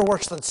much greater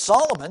works than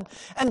Solomon,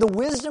 and the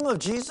wisdom of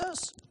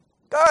Jesus.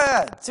 Go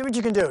ahead, see what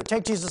you can do.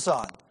 Take Jesus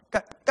on.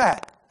 Go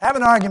ahead. Have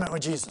an argument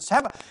with Jesus.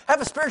 Have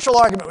a spiritual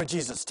argument with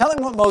Jesus. Tell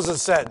him what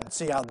Moses said and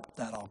see how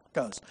that all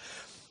goes.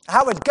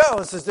 How it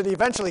goes is that he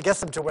eventually gets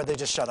them to where they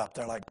just shut up.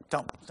 They're like,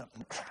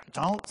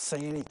 don't say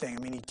anything. I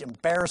mean, he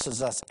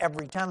embarrasses us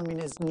every time. I mean,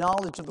 his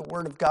knowledge of the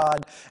Word of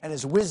God and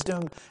his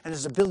wisdom and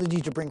his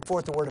ability to bring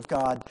forth the Word of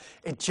God,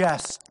 it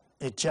just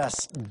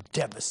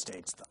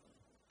devastates them.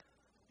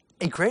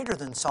 A greater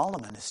than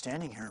Solomon is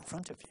standing here in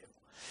front of you.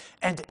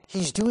 And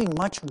he's doing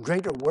much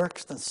greater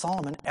works than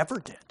Solomon ever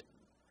did.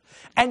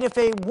 And if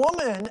a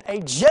woman,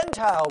 a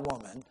Gentile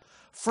woman,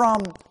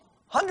 from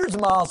hundreds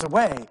of miles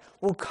away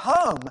will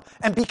come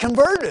and be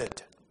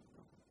converted,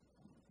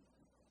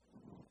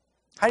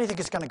 how do you think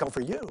it's going to go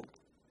for you?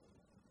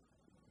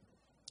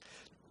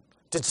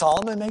 Did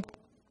Solomon make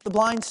the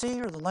blind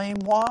see, or the lame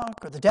walk,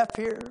 or the deaf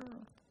hear,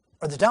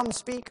 or the dumb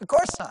speak? Of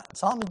course not.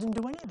 Solomon didn't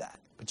do any of that,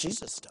 but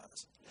Jesus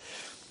does.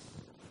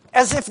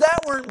 As if that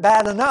weren't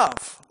bad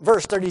enough,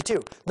 verse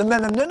 32, the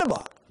men of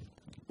Nineveh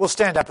will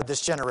stand up at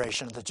this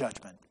generation of the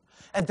judgment,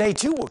 and they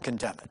too will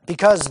condemn it,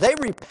 because they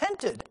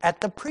repented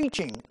at the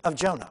preaching of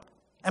Jonah.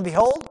 And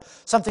behold,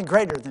 something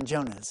greater than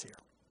Jonah is here.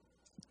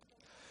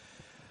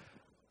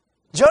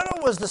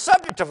 Jonah was the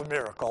subject of a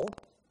miracle.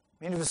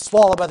 I mean, he was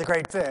swallowed by the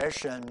great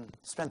fish and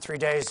spent 3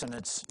 days in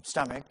its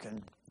stomach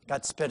and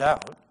got spit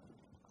out.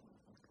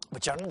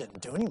 But Jonah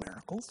didn't do any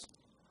miracles.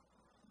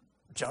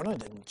 Jonah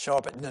didn't show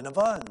up at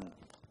Nineveh and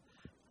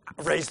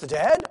raise the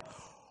dead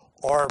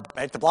or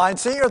make the blind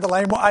see or the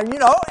lame walk. He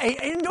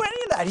didn't do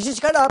any of that. He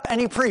just got up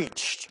and he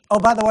preached. Oh,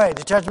 by the way,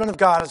 the judgment of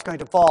God is going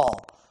to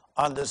fall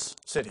on this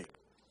city.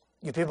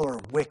 You people are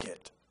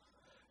wicked,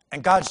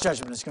 and God's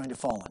judgment is going to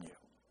fall on you.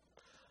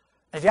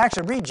 And if you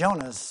actually read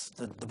Jonah's,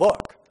 the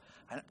book,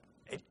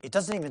 it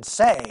doesn't even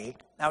say,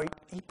 now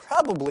he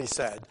probably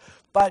said,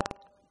 but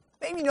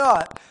maybe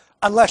not,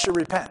 unless you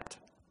repent.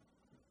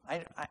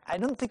 I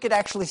don't think it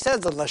actually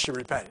says unless you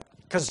repent,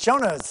 because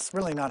Jonah is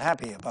really not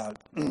happy about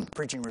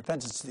preaching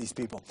repentance to these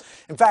people.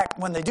 In fact,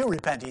 when they do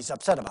repent, he's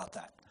upset about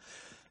that.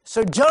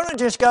 So Jonah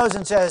just goes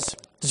and says,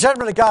 the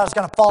judgment of God is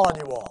going to fall on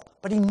you all.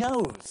 But he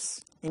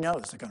knows they're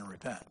going to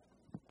repent.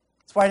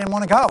 That's why he didn't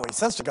want to go. He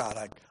says to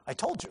God, I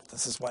told you,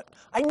 this is what,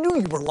 I knew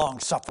you were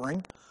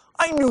long-suffering.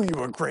 I knew you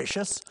were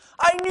gracious.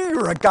 I knew you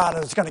were a God who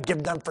was going to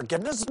give them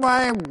forgiveness. That's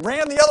why I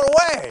ran the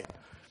other way.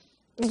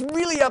 He's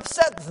really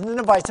upset with the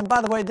Ninevites. And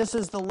by the way, this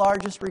is the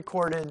largest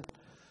recorded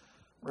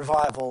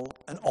revival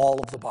in all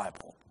of the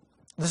Bible.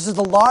 This is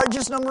the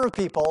largest number of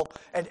people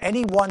at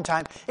any one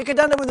time. It could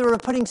have done it when they were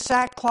putting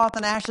sackcloth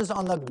and ashes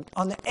on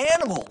the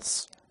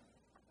animals.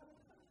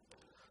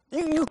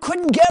 You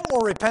couldn't get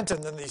more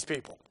repentant than these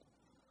people.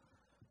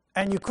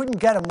 And you couldn't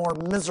get a more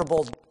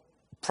miserable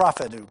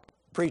prophet who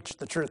preached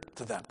the truth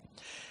to them.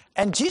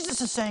 And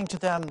Jesus is saying to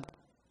them,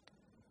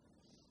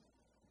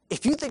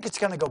 if you think it's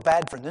going to go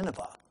bad for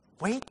Nineveh,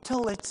 wait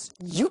till it's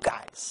you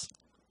guys.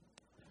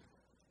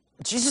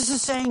 Jesus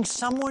is saying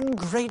someone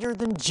greater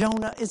than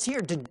Jonah is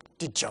here. Did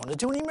Jonah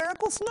do any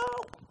miracles?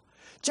 No.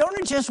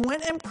 Jonah just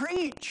went and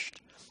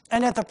preached.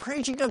 And at the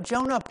preaching of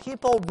Jonah,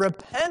 people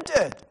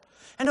repented.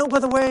 And oh, by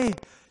the way,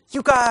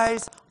 you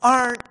guys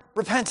aren't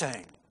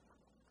repenting.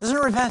 There's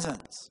no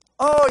repentance.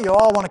 Oh, you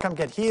all want to come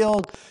get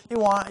healed. You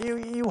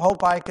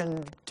hope I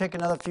can take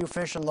another few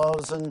fish and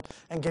loaves and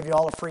give you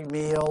all a free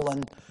meal.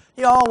 And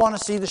you all want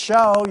to see the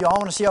show. You all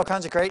want to see all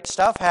kinds of great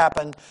stuff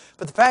happen.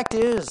 But the fact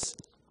is,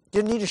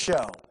 you didn't need a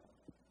show.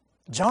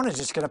 Jonah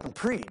just got up and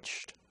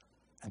preached,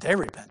 and they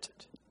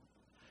repented.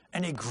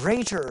 And a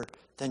greater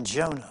than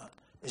Jonah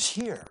is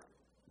here.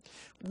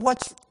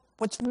 What's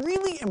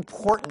really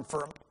important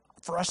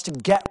for us to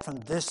get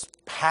from this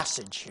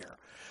passage here,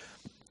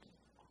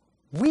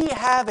 we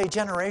have a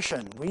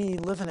generation, we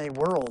live in a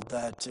world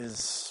that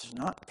is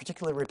not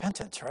particularly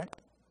repentant, right?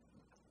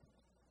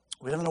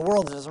 We live in a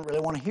world that doesn't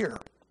really want to hear.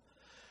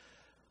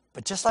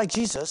 But just like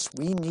Jesus,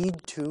 we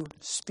need to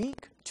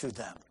speak to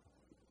them.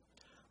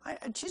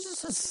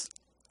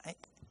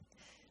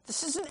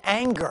 This isn't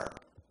anger,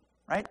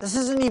 right? This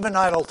isn't even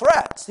idle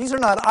threats. These are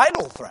not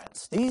idle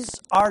threats. These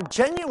are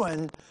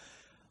genuine.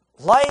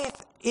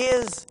 Life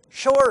is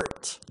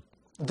short.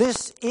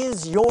 This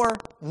is your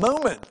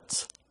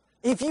moment.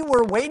 If you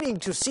were waiting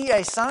to see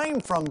a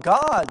sign from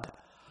God,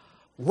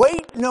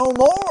 wait no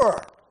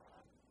more.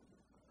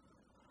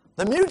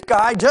 The mute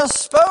guy just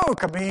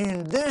spoke.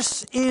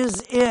 This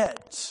is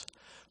it.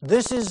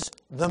 This is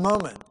the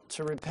moment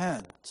to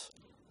repent.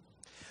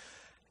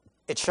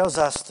 It shows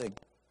us the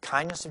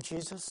kindness of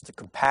Jesus, the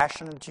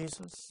compassion of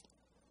Jesus,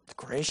 the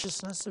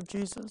graciousness of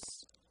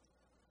Jesus.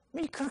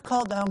 He could have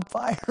called down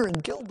fire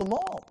and killed them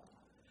all.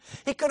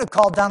 He could have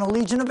called down a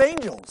legion of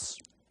angels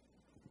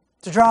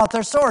to draw out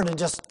their sword and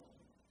just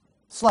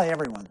slay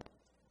everyone.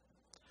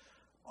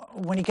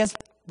 When he gets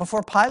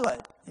before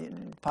Pilate,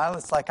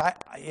 Pilate's like, I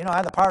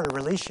have the power to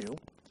release you.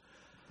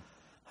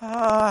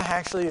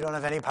 Actually, you don't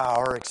have any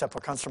power except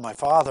what comes from my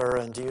Father.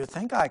 And do you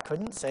think I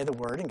couldn't say the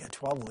word and get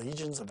 12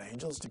 legions of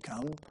angels to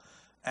come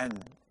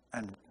and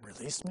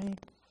release me?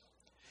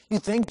 You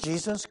think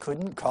Jesus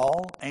couldn't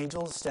call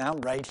angels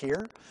down right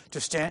here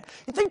to stand?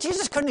 You think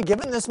Jesus couldn't have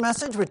given this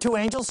message with 2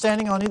 angels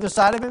standing on either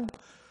side of him?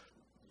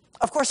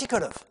 Of course he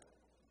could have.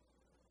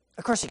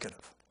 Of course he could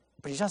have.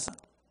 But he doesn't.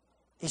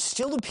 He's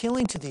still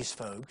appealing to these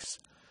folks,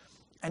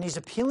 and he's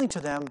appealing to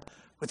them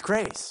with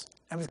grace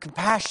and with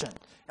compassion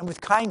and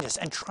with kindness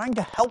and trying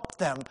to help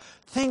them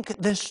think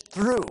this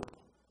through.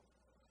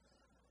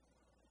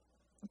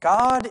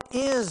 God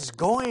is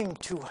going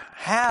to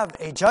have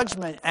a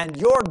judgment, and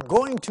you're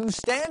going to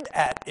stand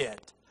at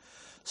it.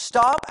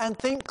 Stop and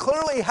think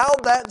clearly how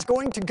that's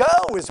going to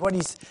go is what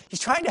he's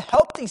trying to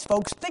help these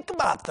folks think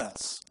about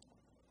this.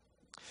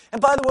 And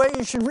by the way,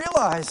 you should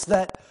realize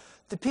that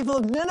the people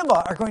of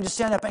Nineveh are going to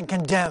stand up and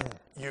condemn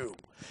you.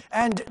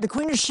 And the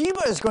Queen of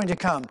Sheba is going to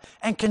come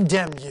and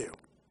condemn you.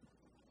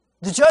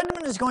 The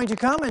judgment is going to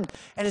come, and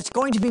it's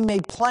going to be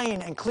made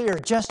plain and clear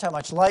just how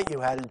much light you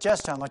had and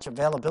just how much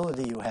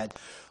availability you had.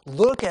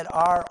 Look at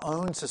our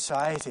own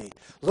society.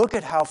 Look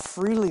at how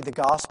freely the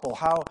gospel,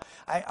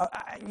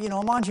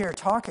 I'm on here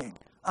talking.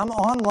 I'm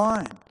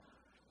online.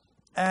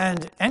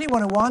 And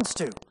anyone who wants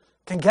to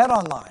can get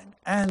online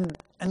and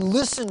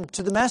listen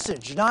to the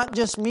message. Not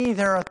just me,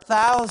 there are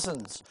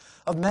thousands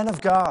of men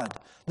of God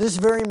this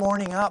very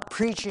morning up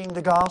preaching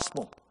the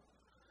gospel.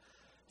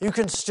 You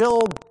can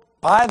still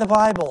buy the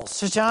Bible,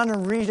 sit down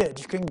and read it.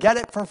 You can get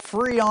it for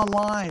free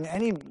online,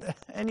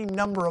 any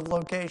number of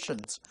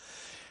locations.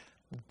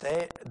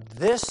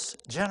 This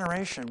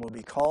generation will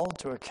be called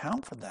to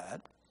account for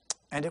that,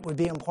 and it would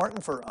be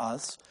important for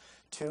us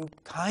to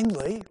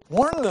kindly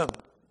warn them.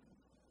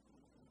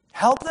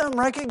 Help them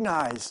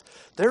recognize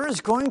there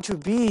is going to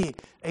be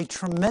a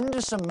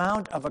tremendous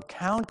amount of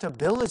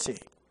accountability.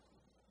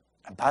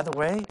 And by the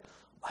way,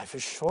 life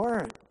is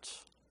short.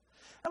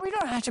 And we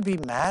don't have to be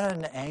mad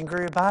and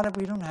angry about it.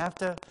 We don't have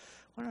to.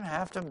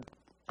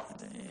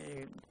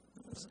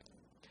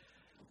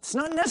 It's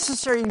not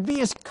necessary to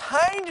be as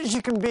kind as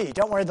you can be.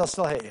 Don't worry, they'll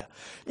still hate you.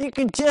 You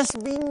can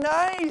just be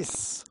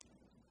nice.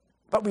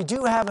 But we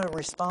do have a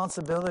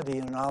responsibility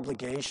and an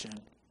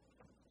obligation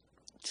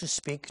to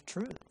speak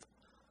truth.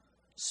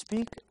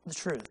 Speak the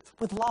truth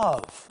with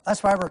love.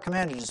 That's why we're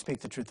commanded to speak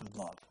the truth with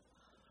love.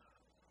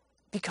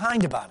 Be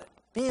kind about it.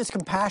 Be as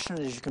compassionate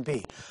as you can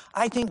be.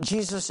 I think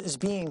Jesus is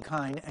being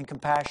kind and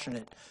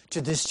compassionate to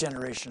this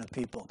generation of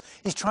people.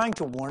 He's trying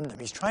to warn them.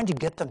 He's trying to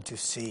get them to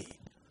see.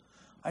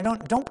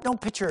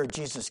 Don't picture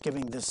Jesus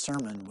giving this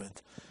sermon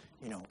with,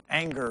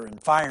 anger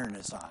and fire in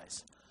his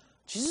eyes.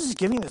 Jesus is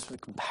giving this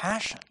with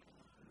compassion.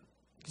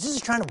 Jesus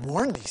is trying to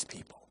warn these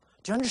people.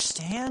 Do you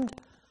understand?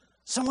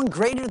 Someone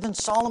greater than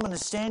Solomon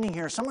is standing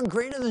here. Someone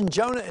greater than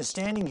Jonah is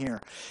standing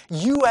here.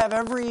 You have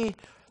every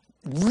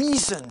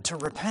reason to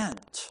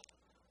repent.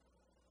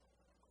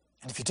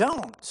 And if you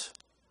don't,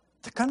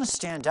 they're going to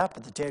stand up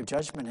at the day of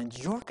judgment, and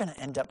you're going to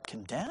end up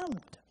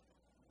condemned.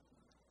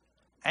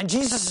 And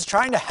Jesus is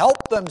trying to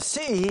help them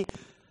see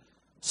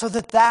so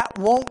that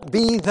won't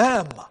be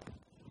them.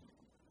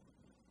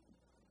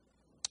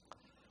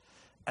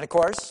 And of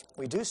course,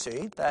 we do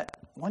see that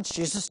once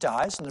Jesus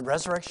dies and the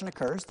resurrection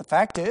occurs,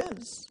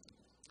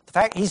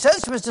 he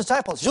says to his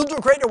disciples, you'll do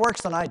greater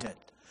works than I did.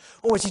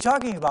 Well, what's he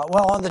talking about?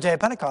 Well, on the day of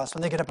Pentecost,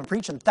 when they get up and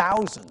preach and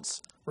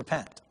thousands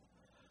repent.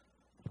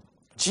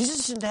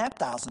 Jesus didn't have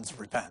thousands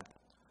repent.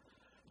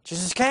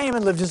 Jesus came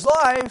and lived his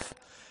life,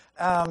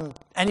 and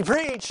he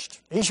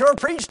preached. He sure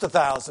preached to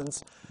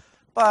thousands.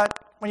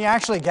 But when you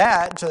actually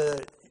get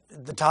to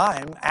the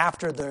time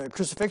after the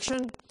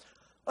crucifixion,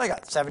 well, you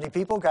got 70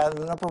 people gathered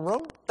in an upper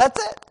room. That's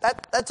it.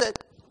 That's it.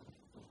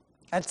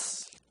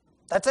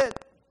 That's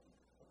it.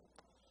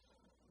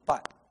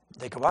 But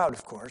they go out,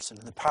 of course, in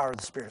the power of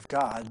the Spirit of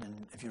God.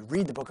 And if you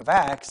read the book of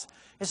Acts,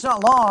 it's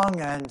not long,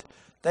 and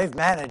they've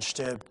managed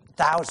to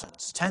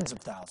thousands, tens of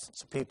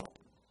thousands of people.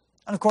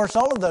 And of course,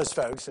 all of those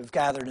folks have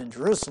gathered in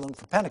Jerusalem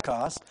for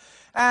Pentecost,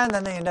 and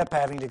then they end up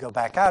having to go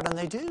back out, and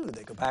they do.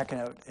 They go back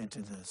out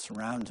into the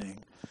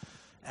surrounding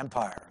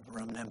empire, the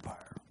Roman Empire.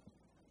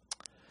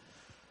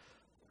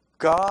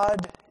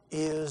 God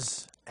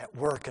is at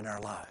work in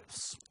our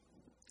lives.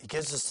 He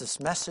gives us this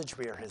message.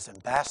 We are his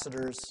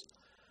ambassadors.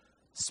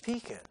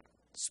 Speak it.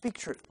 Speak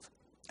truth.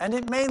 And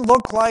it may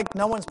look like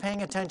no one's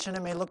paying attention.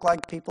 It may look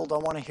like people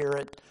don't want to hear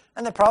it,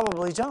 and they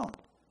probably don't.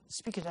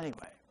 Speak it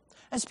anyway.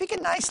 And speak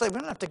it nicely. We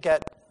don't have to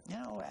get,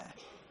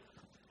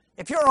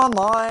 if you're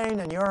online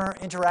and you're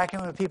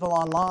interacting with people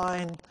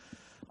online,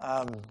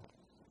 whether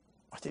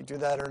you do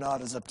that or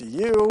not is up to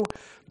you.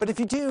 But if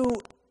you do,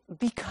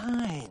 be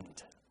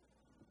kind.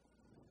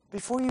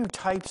 Before you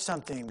type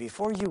something,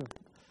 before you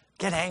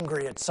get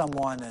angry at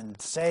someone and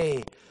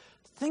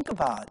think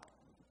about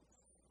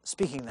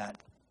speaking that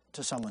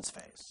to someone's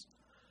face.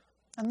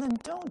 And then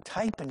don't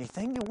type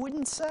anything you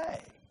wouldn't say.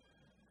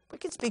 We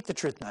can speak the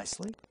truth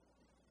nicely.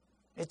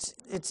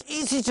 It's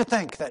easy to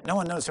think that no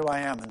one knows who I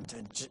am, and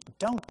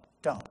don't.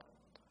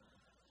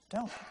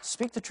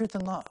 Speak the truth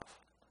in love,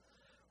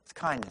 with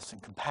kindness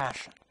and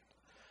compassion,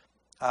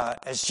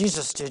 as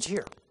Jesus did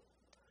here.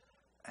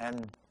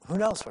 And who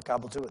knows what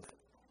God will do with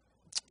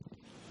it.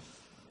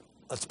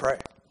 Let's pray.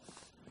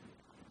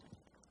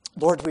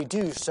 Lord, we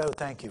do so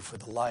thank you for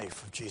the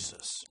life of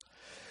Jesus.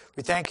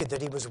 We thank you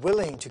that he was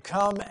willing to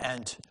come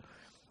and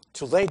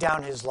to lay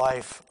down his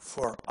life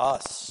for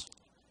us.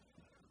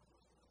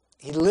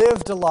 He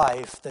lived a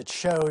life that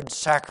showed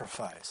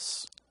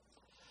sacrifice.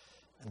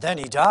 And then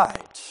he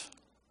died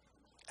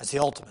as the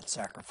ultimate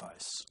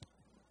sacrifice.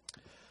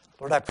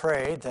 Lord, I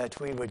pray that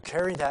we would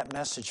carry that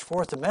message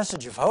forth, the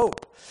message of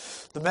hope,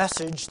 the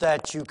message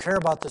that you care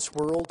about this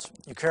world,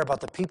 you care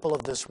about the people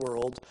of this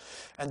world,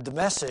 and the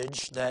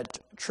message that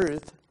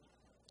truth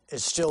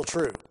is still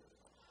true.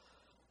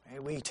 May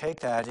we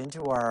take that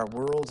into our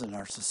world and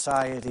our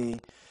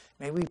society.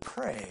 May we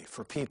pray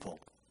for people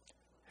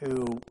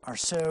who are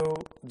so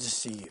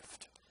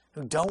deceived,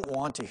 who don't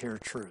want to hear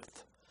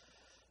truth.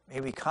 May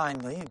we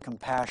kindly and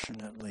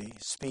compassionately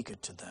speak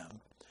it to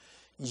them.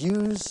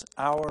 use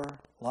our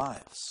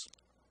lives.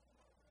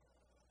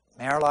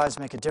 May our lives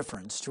make a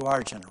difference to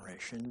our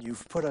generation.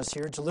 You've put us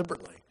here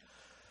deliberately.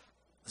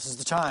 This is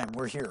the time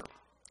we're here.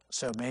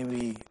 So may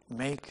we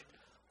make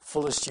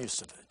fullest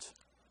use of it.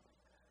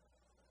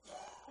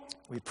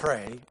 We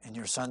pray in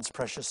your Son's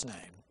precious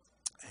name.